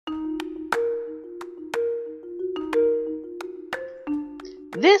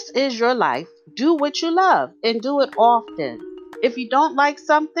This is your life. Do what you love and do it often. If you don't like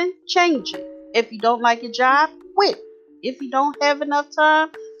something, change it. If you don't like a job, quit. If you don't have enough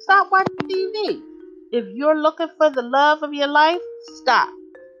time, stop watching TV. If you're looking for the love of your life, stop.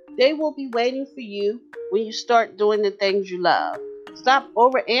 They will be waiting for you when you start doing the things you love. Stop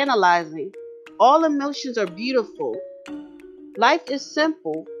overanalyzing. All emotions are beautiful. Life is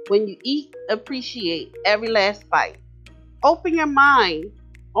simple when you eat, appreciate every last bite. Open your mind,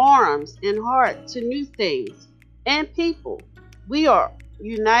 arms, and heart to new things and people. We are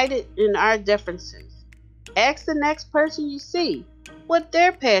united in our differences. Ask the next person you see what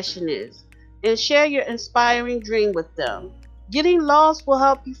their passion is and share your inspiring dream with them. Getting lost will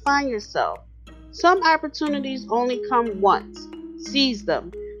help you find yourself. Some opportunities only come once. Seize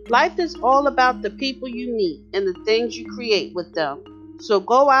them. Life is all about the people you meet and the things you create with them. So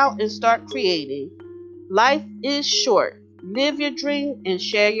go out and start creating. Life is short. Live your dream and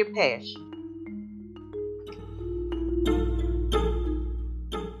share your passion.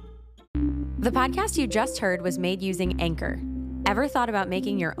 The podcast you just heard was made using Anchor. Ever thought about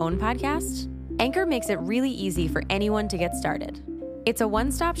making your own podcast? Anchor makes it really easy for anyone to get started. It's a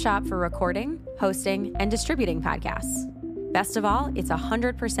one-stop shop for recording, hosting, and distributing podcasts. Best of all, it's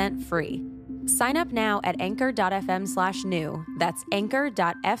 100% free. Sign up now at anchor.fm/new. That's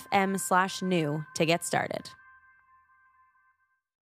anchor.fm/new to get started.